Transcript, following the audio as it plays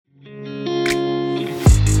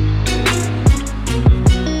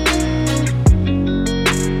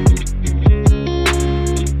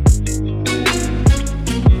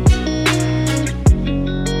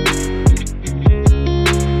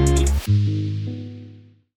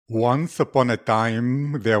Once upon a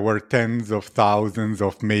time, there were tens of thousands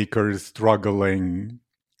of makers struggling.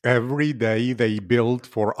 Every day they built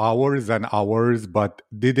for hours and hours but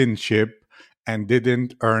didn't ship and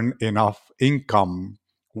didn't earn enough income.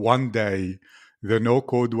 One day, the No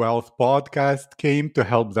Code Wealth podcast came to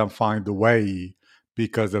help them find a way.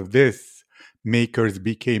 Because of this, makers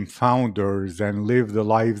became founders and lived the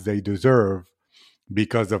lives they deserve.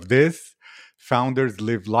 Because of this, founders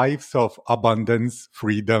live lives of abundance,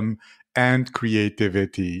 freedom, and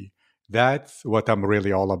creativity. That's what I'm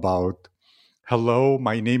really all about. Hello,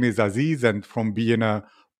 my name is Aziz, and from being a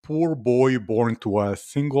poor boy born to a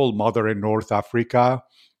single mother in North Africa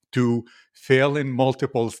to failing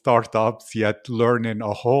multiple startups, yet learning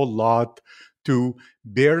a whole lot, to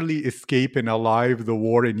barely escaping alive the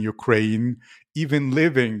war in Ukraine, even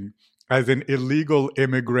living as an illegal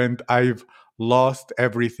immigrant, I've lost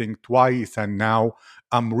everything twice, and now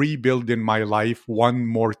I'm rebuilding my life one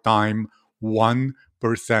more time,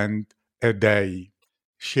 1% a day,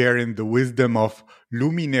 sharing the wisdom of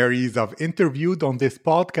luminaries I've interviewed on this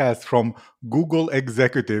podcast, from Google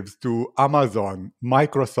executives to Amazon,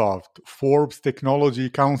 Microsoft, Forbes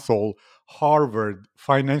Technology Council, Harvard,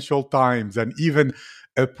 Financial Times, and even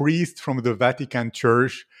a priest from the Vatican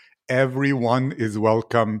Church. Everyone is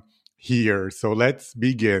welcome here. So let's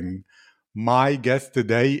begin. My guest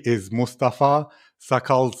today is Mustafa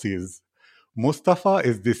Sakalsiz. Mustafa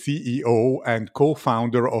is the CEO and co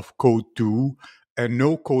founder of Code2, a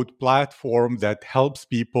no code platform that helps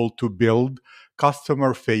people to build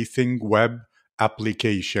customer facing web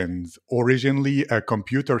applications. Originally a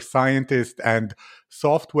computer scientist and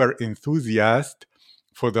software enthusiast,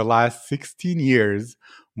 for the last 16 years,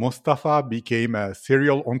 Mustafa became a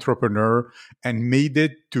serial entrepreneur and made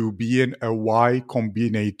it to being a Y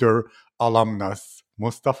Combinator alumnus.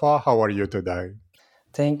 Mustafa, how are you today?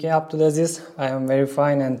 Thank you, Abdulaziz. I am very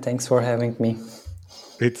fine and thanks for having me.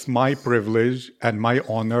 It's my privilege and my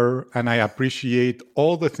honor, and I appreciate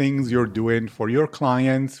all the things you're doing for your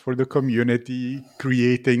clients, for the community,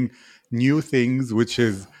 creating new things, which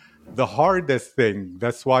is the hardest thing.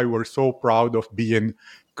 That's why we're so proud of being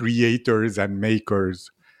creators and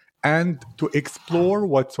makers. And to explore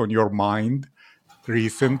what's on your mind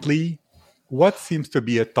recently, what seems to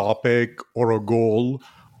be a topic or a goal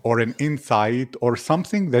or an insight or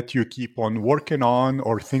something that you keep on working on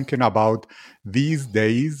or thinking about these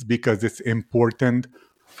days because it's important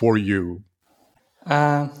for you?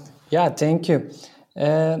 Uh, yeah, thank you.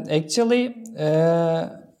 Actually,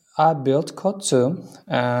 I built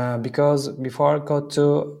Code2 because before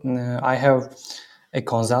Code2, I have a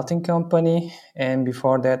consulting company, and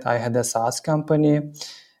before that, I had a SaaS company.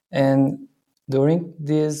 And during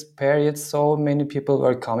this period, so many people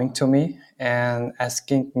were coming to me and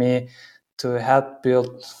asking me to help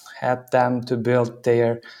them to build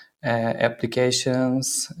their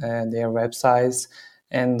applications, their websites,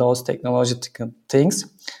 and those technological things.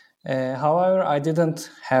 However, I didn't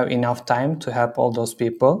have enough time to help all those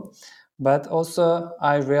people. But also,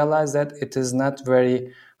 I realized that it is not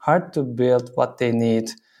very hard to build what they need.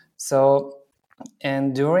 So,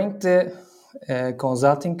 and during the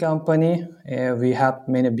consulting company, we helped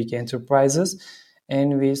many big enterprises,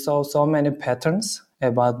 and we saw so many patterns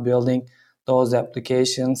about building those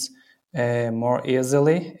applications more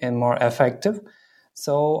easily and more effective.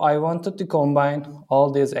 So I wanted to combine all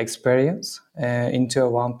this experience into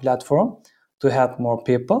one platform to help more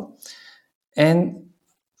people. And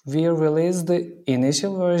we released the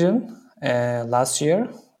initial version last year.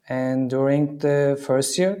 And during the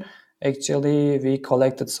first year, actually, we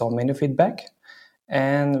collected so many feedback.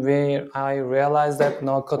 And I realized that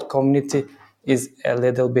no code community is a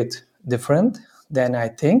little bit different than I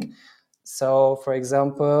think. So, for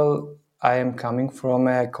example, I am coming from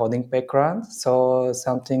a coding background, so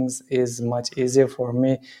some things is much easier for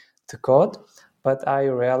me to code. But I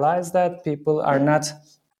realized that people are not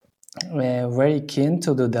very keen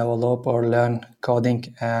to do develop or learn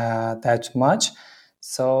coding that much.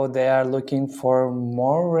 So they are looking for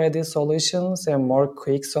more ready solutions and more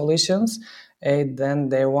quick solutions. And then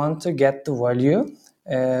they want to get the value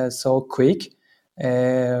so quick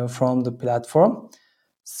from the platform.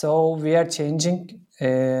 So we are changing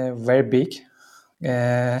very big.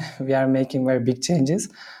 We are making very big changes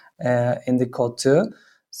in the Code2.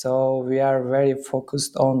 So we are very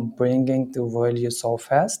focused on bringing the value so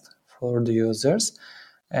fast for the users,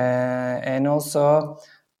 and also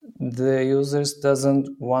the users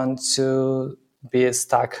doesn't want to be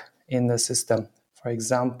stuck in the system. For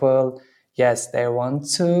example, yes, they want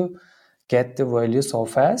to get the value so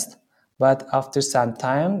fast, but after some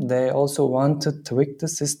time they also want to tweak the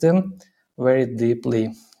system very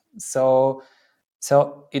deeply. So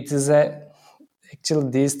So it is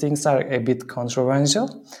actually these things are a bit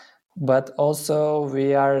controversial, but also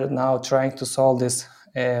we are now trying to solve this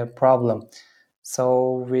problem.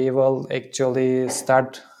 So we will actually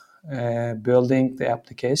start building the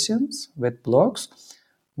applications with blocks,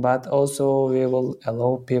 but also we will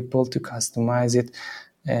allow people to customize it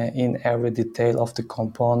in every detail of the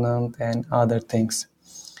component and other things.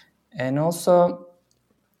 And also,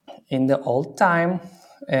 in the old time,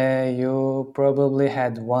 you probably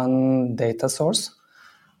had one data source,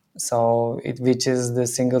 which is the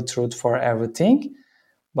single truth for everything.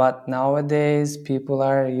 But nowadays, people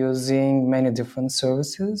are using many different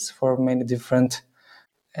services for many different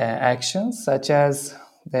actions, such as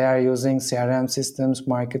they are using CRM systems,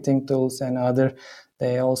 marketing tools, and other.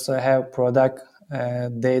 They also have product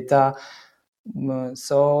data.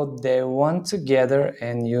 So they want to gather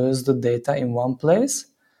and use the data in one place,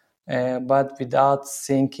 but without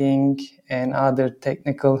syncing and other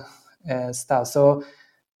technical stuff. So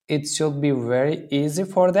it should be very easy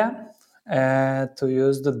for them to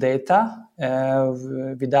use the data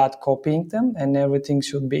without copying them, and everything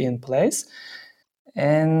should be in place.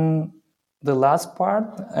 And the last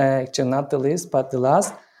part, actually not the least, but the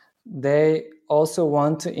last, they also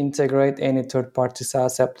want to integrate any third-party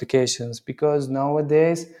SaaS applications, because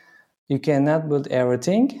nowadays you cannot build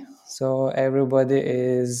everything. So everybody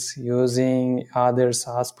is using other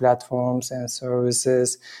SaaS platforms and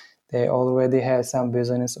services. They already have some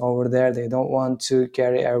business over there. They don't want to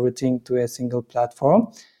carry everything to a single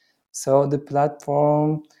platform. So the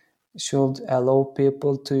platform should allow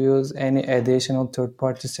people to use any additional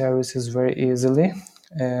third-party services very easily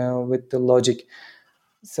with the logic.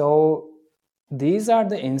 So these are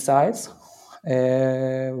the insights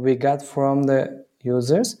we got from the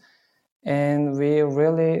users, and we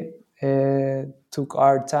really took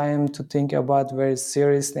our time to think about very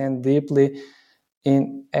seriously and deeply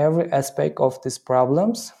in every aspect of these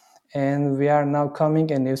problems. And we are now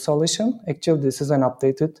coming a new solution. Actually, this is a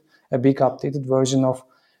big updated version of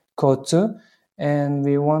Code 2, and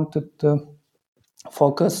we wanted to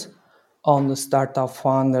focus on the startup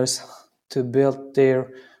founders to build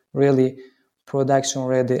their really production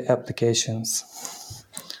ready applications.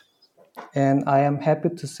 And I am happy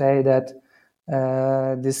to say that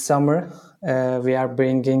this summer we are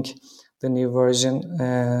bringing the new version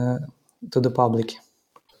to the public.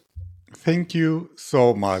 Thank you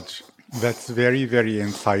so much. That's very, very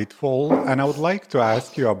insightful. And I would like to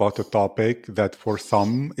ask you about a topic that for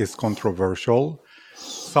some is controversial.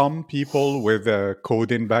 Some people with a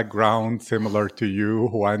coding background similar to you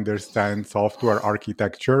who understand software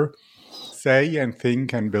architecture say and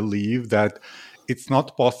think and believe that it's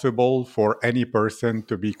not possible for any person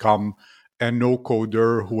to become a no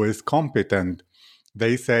coder who is competent.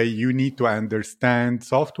 They say you need to understand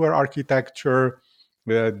software architecture,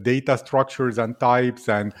 data structures and types,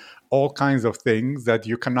 and all kinds of things that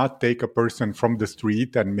you cannot take a person from the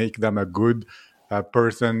street and make them a good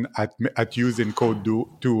person at using code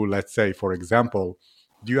 2, let's say, for example.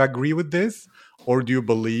 Do you agree with this? Or do you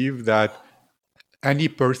believe that any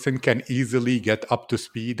person can easily get up to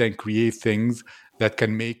speed and create things that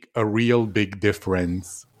can make a real big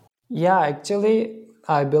difference? Yeah, actually,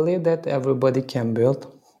 I believe that everybody can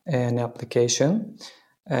build an application.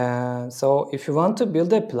 So if you want to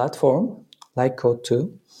build a platform like Code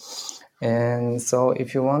 2, and so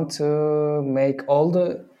if you want to make all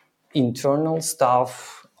the internal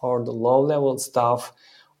stuff or the low level stuff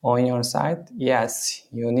on your site, yes,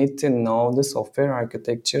 you need to know the software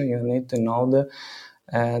architecture, you need to know the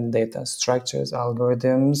data structures,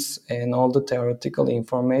 algorithms, and all the theoretical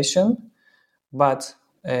information. But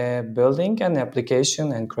building an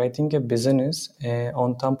application and creating a business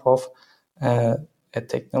on top of a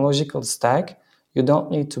technological stack, you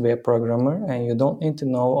don't need to be a programmer and you don't need to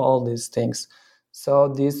know all these things. So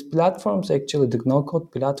these platforms, actually the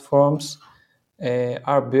no-code platforms,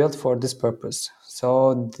 are built for this purpose.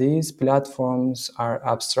 So these platforms are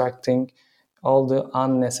abstracting all the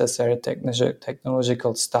unnecessary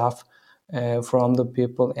technological stuff from the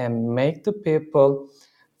people and make the people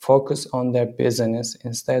focus on their business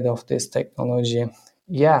instead of this technology.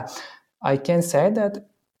 Yeah, I can say that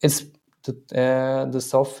it's the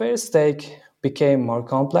software stack became more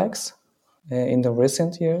complex in the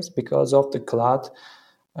recent years because of the cloud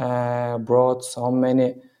brought so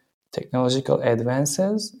many technological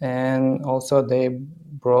advances, and also they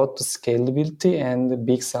brought the scalability and the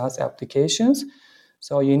big SaaS applications.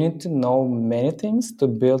 So you need to know many things to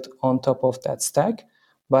build on top of that stack.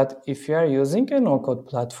 But if you are using a no-code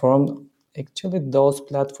platform, actually those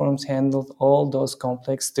platforms handle all those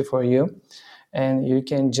complexity for you, and you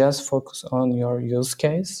can just focus on your use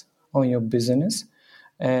case, on your business,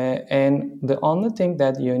 And the only thing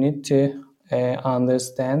that you need to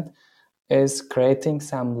understand is creating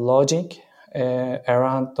some logic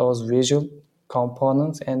around those visual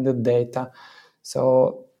components and the data.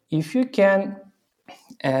 So if you can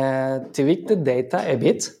tweak the data a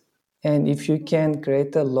bit, and if you can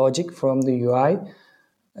create a logic from the UI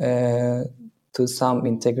to some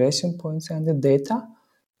integration points and the data,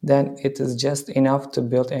 then it is just enough to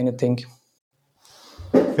build anything.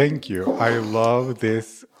 Thank you. I love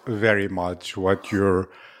this very much, what you're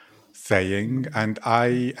saying. And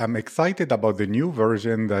I am excited about the new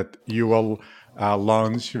version that you will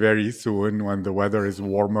launch very soon when the weather is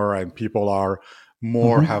warmer and people are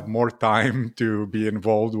have more time to be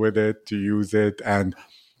involved with it, to use it, and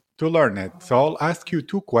to learn it. So I'll ask you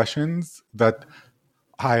two questions that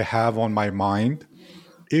I have on my mind.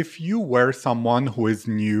 If you were someone who is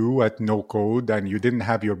new at no code and you didn't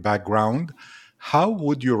have your background, how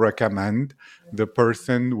would you recommend the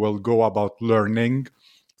person will go about learning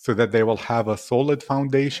so that they will have a solid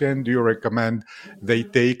foundation? Do you recommend they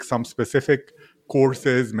take some specific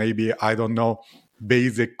courses, maybe, I don't know,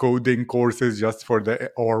 basic coding courses just for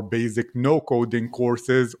or basic no coding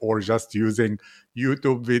courses, or just using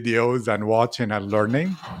YouTube videos and watching and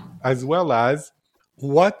learning? As well as,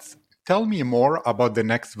 what tell me more about the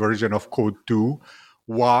next version of Code 2,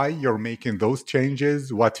 why you're making those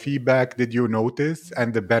changes, what feedback did you notice,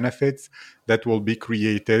 and the benefits that will be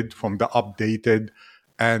created from the updated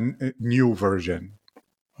and new version.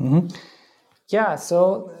 Yeah,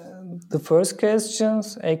 so the first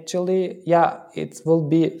questions actually, yeah, it will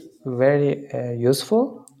be very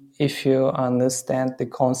useful if you understand the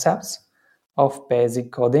concepts of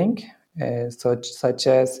basic coding, such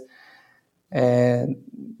as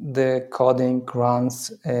the coding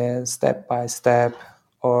runs step by step,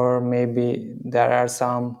 or maybe there are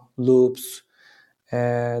some loops,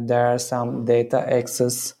 there are some data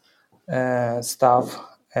access stuff,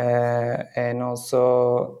 and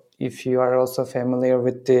also if you are also familiar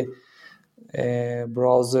with the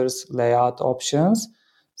browser's layout options,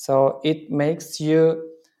 so it makes you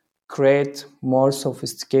create more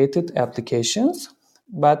sophisticated applications.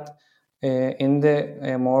 But in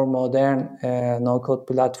the more modern no-code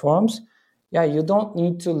platforms, yeah, you don't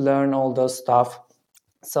need to learn all those stuff.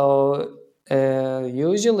 So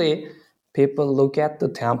usually people look at the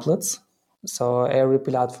templates. So every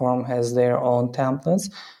platform has their own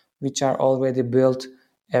templates, which are already built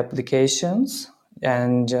applications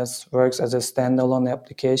and just works as a standalone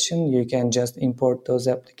application. You can just import those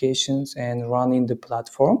applications and run in the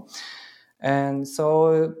platform. And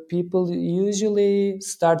so people usually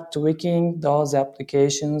start tweaking those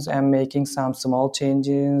applications and making some small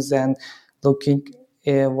changes and looking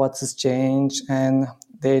what has changed, and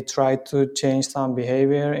they try to change some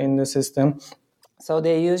behavior in the system. So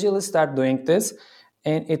they usually start doing this,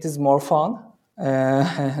 and it is more fun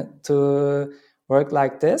to work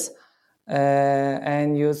like this.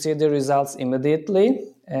 And you see the results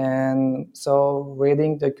immediately. And so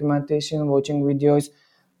reading documentation, watching videos,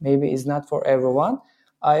 maybe is not for everyone.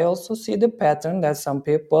 I also see the pattern that some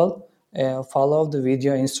people follow the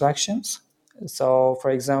video instructions. So, for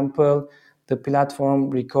example, the platform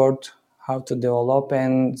record how to develop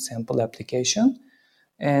an sample application,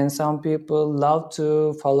 and some people love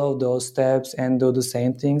to follow those steps and do the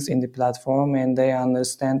same things in the platform, and they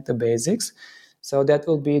understand the basics. So that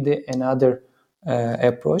will be another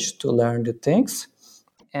approach to learn the things.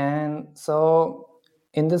 And so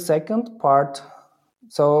in the second part,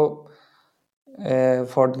 so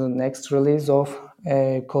for the next release of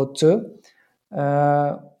Code 2,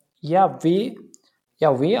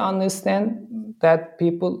 we understand that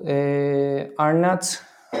people are not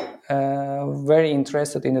very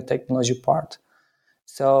interested in the technology part.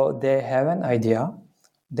 So they have an idea,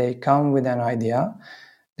 they come with an idea,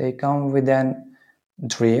 they come with an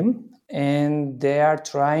dream, and they are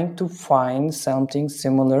trying to find something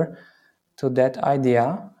similar to that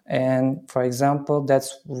idea. And for example,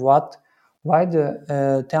 that's why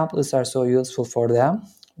the templates are so useful for them,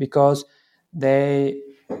 because they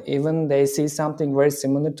see something very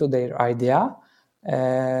similar to their idea.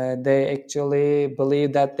 They actually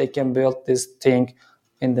believe that they can build this thing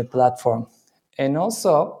in the platform. And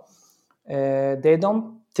also they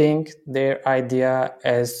don't think their idea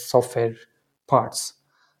as software parts.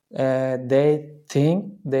 They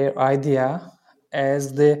think their idea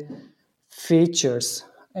as the features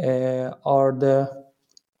or the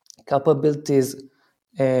capabilities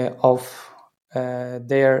of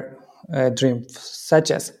their dream,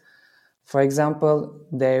 such as, for example,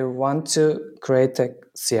 they want to create a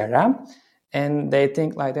CRM, and they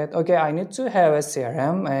think like that, okay, I need to have a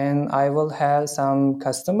CRM, and I will have some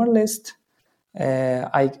customer list,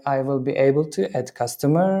 I will be able to add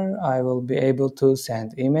customer, I will be able to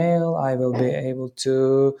send email, I will be able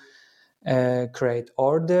to create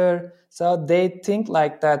order. So they think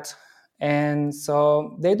like that, and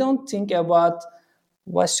so they don't think about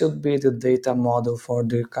what should be the data model for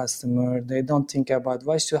the customer. They don't think about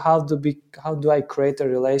how do I create a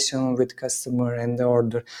relation with customer and the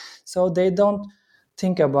order. So they don't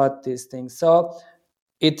think about these things. So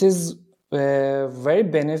it is very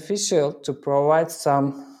beneficial to provide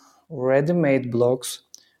some ready-made blocks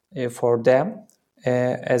for them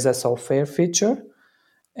as a software feature,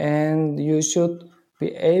 and you should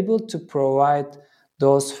be able to provide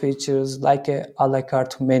those features like a la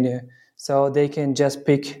carte menu, so they can just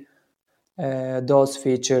pick those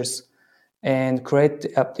features and create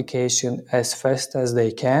the application as fast as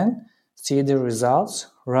they can, see the results,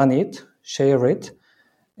 run it, share it,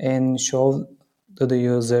 and show to the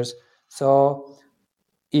users. So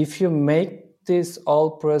if you make this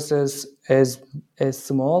all process as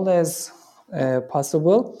small as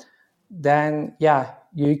possible, then yeah,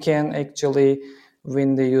 you can actually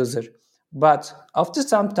win the user. But after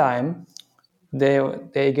some time,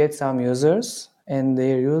 they get some users, and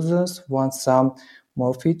their users want some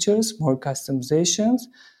more features, more customizations.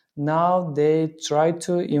 Now they try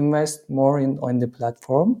to invest more on the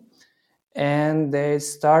platform, and they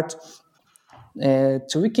start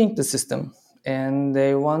tweaking the system, and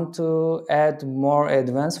they want to add more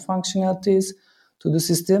advanced functionalities to the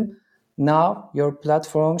system. Now your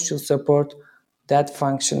platform should support that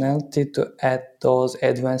functionality to add those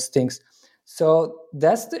advanced things. So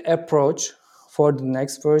that's the approach for the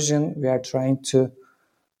next version we are trying to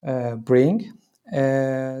bring.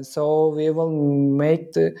 So we will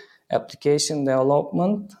make the application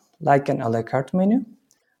development like an a la carte menu,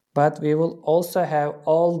 but we will also have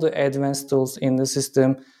all the advanced tools in the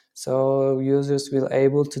system, so users will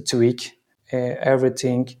able to tweak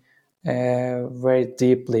everything very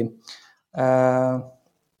deeply.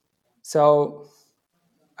 So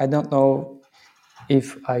I don't know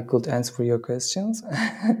if I could answer your questions.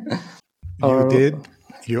 You Or did.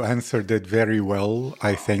 You answered it very well.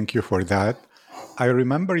 I thank you for that. I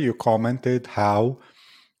remember you commented how,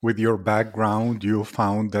 with your background, you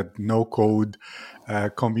found that no code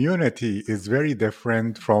community is very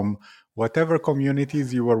different from whatever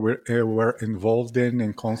communities you were involved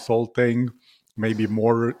in consulting, maybe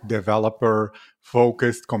more developer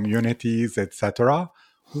focused communities, etc.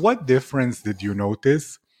 What difference did you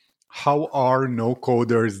notice? How are no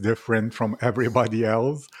coders different from everybody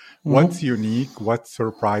else? What's Mhm. unique? What's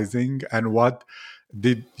surprising? And what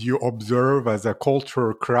did you observe as a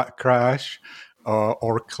culture crash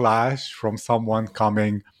or clash from someone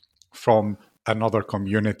coming from another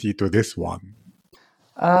community to this one?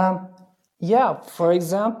 Um, yeah, for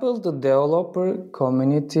example, the developer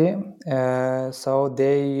community, so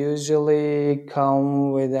they usually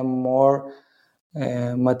come with a more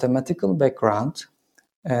mathematical background.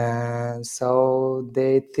 So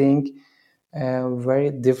they think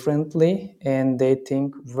very differently, and they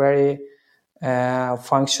think very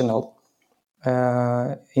functional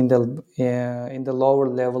in the lower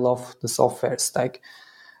level of the software stack.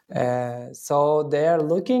 So they are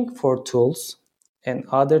looking for tools and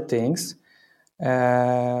other things.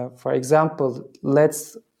 For example,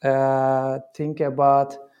 let's think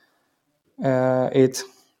about it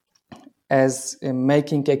as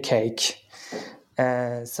making a cake.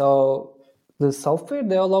 So the software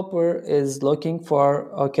developer is looking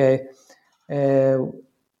for, okay, uh,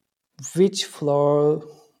 which flour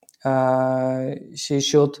she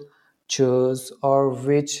should choose, or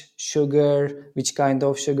which kind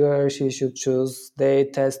of sugar she should choose. They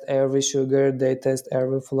test every sugar, they test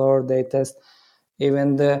every flour, they test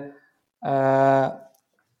even the uh,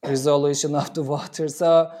 resolution of the water.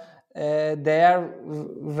 So they are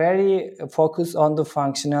very focused on the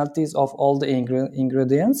functionalities of all the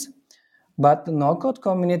ingredients, but the no-code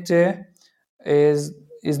community is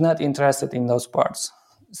is not interested in those parts.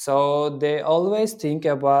 So they always think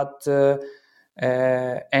about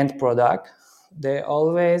end product. They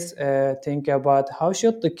always think about how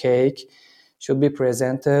should the cake should be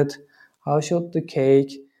presented, how should the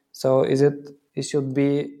cake. So it should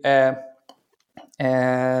be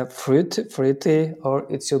fruity, or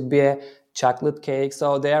it should be a chocolate cake.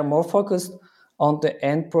 So they are more focused on the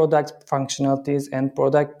end product functionalities and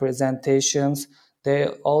product presentations. They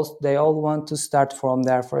all want to start from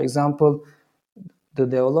there. For example, the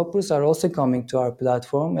developers are also coming to our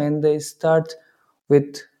platform, and they start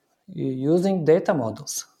with using data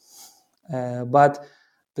models. But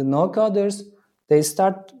the no coders, they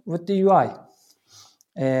start with the UI.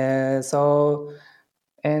 So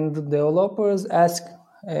and the developers ask,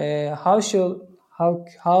 how should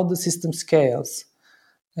how the system scales.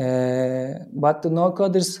 But the no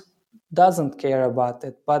coders doesn't care about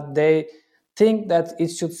it, but they think that it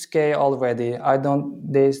should scale already.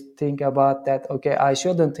 They think about that, okay, I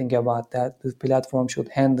shouldn't think about that, the platform should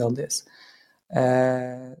handle this.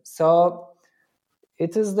 So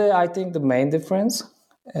it is I think the main difference.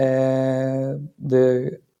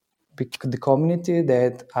 The community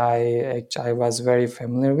that I was very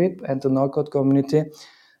familiar with, and the no-code community,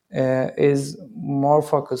 is more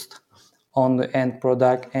focused on the end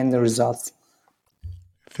product and the results.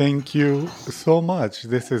 Thank you so much.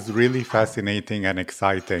 This is really fascinating and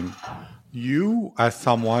exciting. You, as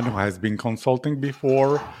someone who has been consulting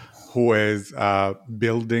before, who is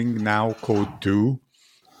building now Code 2,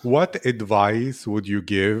 what advice would you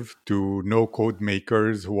give to no code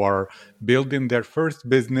makers who are building their first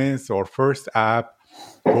business or first app,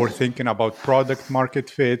 who are thinking about product market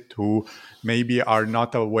fit, who maybe are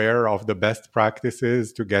not aware of the best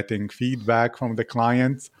practices to getting feedback from the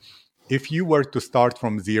clients? If you were to start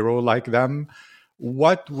from zero like them,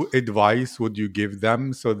 what advice would you give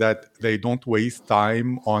them so that they don't waste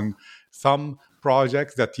time on some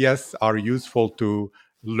projects that, yes, are useful to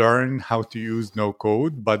learn how to use no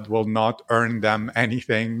code, but will not earn them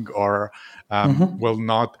anything or will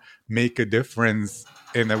not make a difference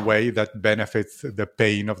in a way that benefits the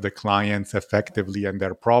pain of the clients effectively and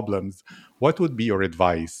their problems? What would be your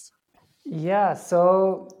advice? Yeah,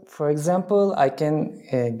 so for example, I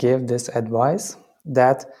can give this advice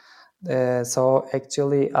that so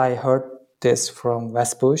actually I heard this from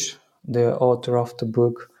Wes Bush, the author of the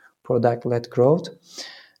book Product Led Growth.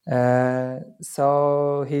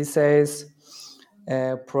 So he says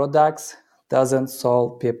products doesn't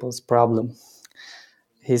solve people's problem.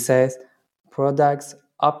 He says products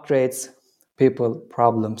upgrades people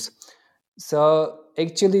problems. So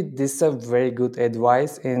actually this is a very good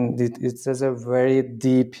advice, and it has a very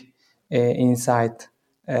deep insight,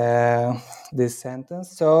 this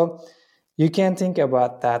sentence. So you can think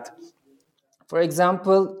about that. For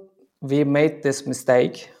example, we made this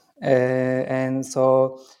mistake, and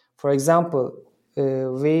so for example,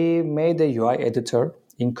 we made a UI editor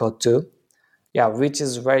in Code 2, which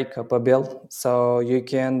is very capable. So you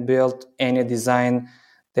can build any design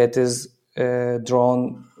that is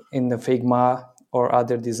drawn in the Figma or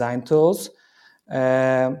other design tools.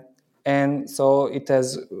 And so it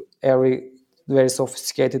has very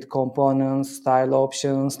sophisticated components, style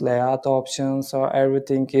options, layout options, so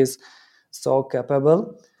everything is so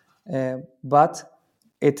capable. But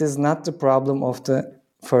it is not the problem of the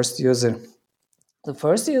first user. The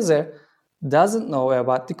first user doesn't know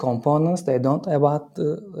about the components, they don't know about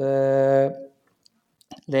the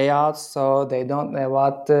layouts, so they don't know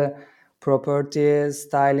about the properties,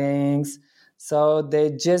 stylings, so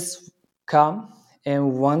they just come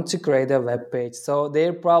and want to create a web page. So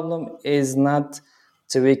their problem is not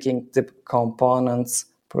tweaking the components,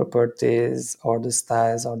 properties, or the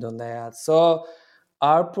styles or the layout. So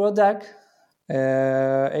our product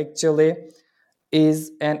actually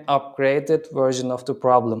is an upgraded version of the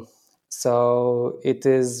problem. So it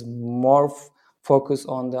is more focused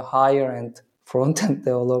on the higher end front-end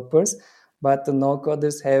developers, but the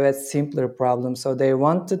no-coders have a simpler problem. So they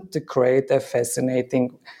wanted to create a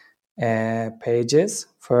fascinating pages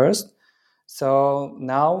first. So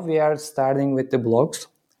now we are starting with the blogs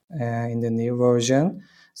in the new version.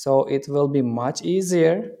 So it will be much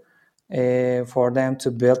easier for them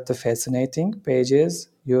to build the fascinating pages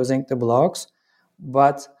using the blogs,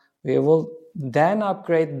 but we will then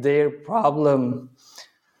upgrade their problem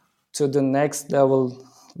to the next level,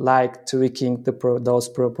 like tweaking those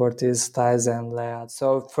properties, styles, and layouts.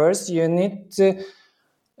 So first you need to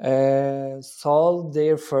solve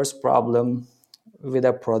their first problem with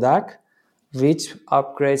a product which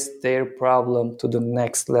upgrades their problem to the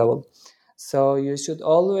next level. So you should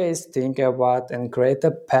always think about and create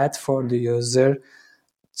a path for the user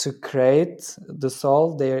to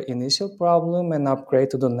solve their initial problem and upgrade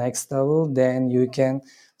to the next level. Then you can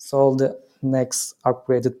solve the next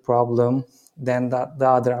upgraded problem, then the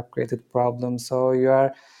other upgraded problem. So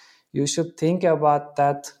you should think about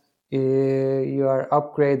that. You're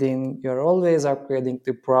always upgrading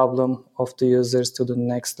the problem of the users to the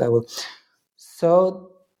next level. So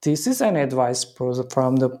this is an advice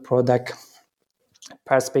from the product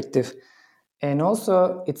perspective. And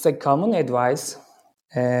also it's a common advice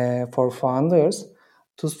for founders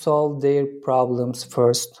to solve their problems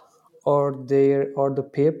first, or the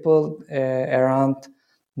people around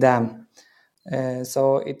them.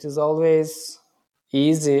 So it is always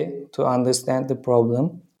easy to understand the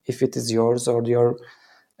problem if it is yours or your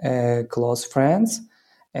close friends,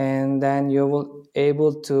 and then you will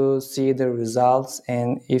able to see the results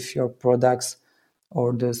and if your products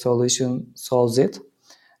or the solution solves it.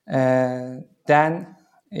 Then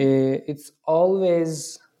it's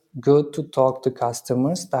always good to talk to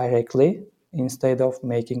customers directly instead of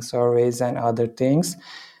making surveys and other things.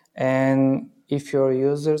 And if your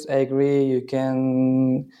users agree, you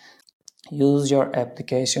can use your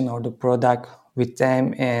application or the product with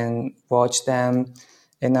them and watch them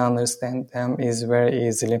and understand them is very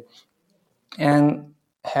easily. And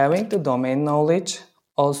having the domain knowledge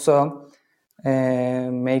also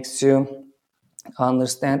makes you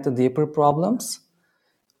understand the deeper problems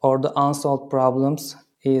or the unsolved problems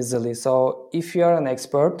easily. So if you are an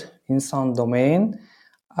expert in some domain,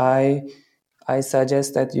 I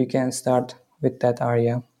suggest that you can start with that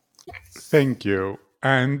area. Thank you.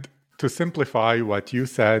 And to simplify what you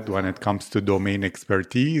said when it comes to domain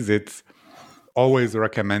expertise, it's always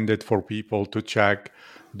recommended for people to check,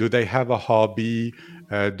 do they have a hobby?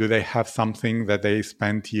 Do they have something that they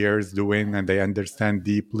spent years doing and they understand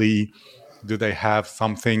deeply? Do they have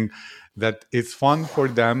something that is fun for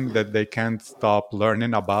them that they can't stop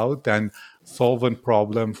learning about? And solving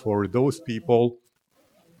problem for those people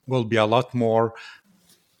will be a lot more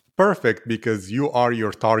perfect because you are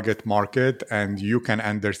your target market and you can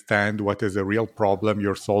understand what is a real problem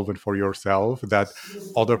you're solving for yourself that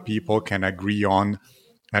other people can agree on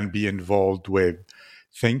and be involved with.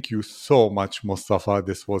 Thank you so much, Mustafa.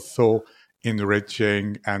 This was so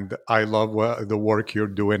enriching, and I love the work you're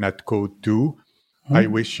doing at Code 2. I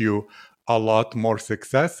wish you a lot more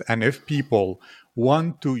success. And if people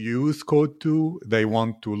want to use Code 2, they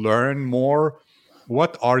want to learn more,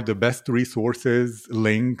 what are the best resources,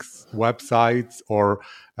 links, websites, or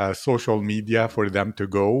social media for them to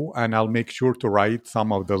go? And I'll make sure to write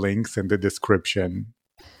some of the links in the description.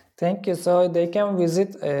 Thank you. So they can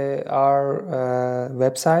visit our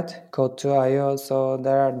website, Code2.io. So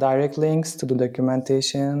there are direct links to the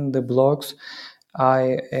documentation, the blogs.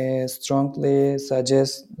 I strongly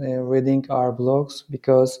suggest reading our blogs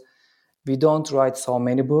because we don't write so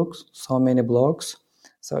many books, so many blogs.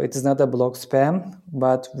 So it is not a blog spam,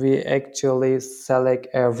 but we actually select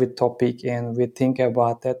every topic and we think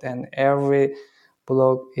about that. And every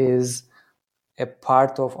blog is a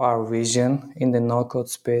part of our vision in the no-code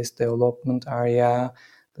space development area,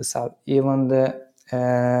 even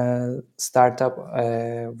the startup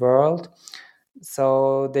world.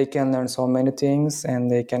 So they can learn so many things and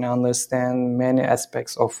they can understand many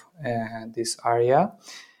aspects of this area.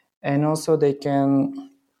 And also they can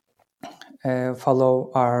follow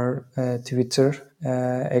our Twitter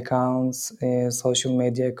accounts, social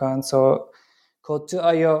media accounts. So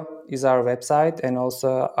Code2.io is our website and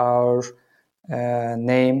also our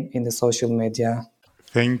name in the social media.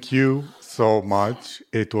 Thank you so much.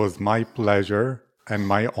 It was my pleasure and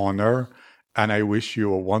my honor. And I wish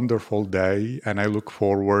you a wonderful day. And I look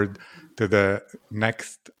forward to the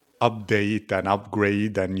next update and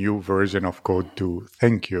upgrade and new version of Code 2.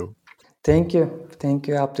 Thank you. Thank you. Thank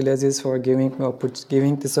you, Abdulaziz, for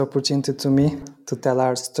giving this opportunity to me to tell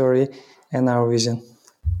our story and our vision.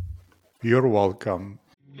 You're welcome.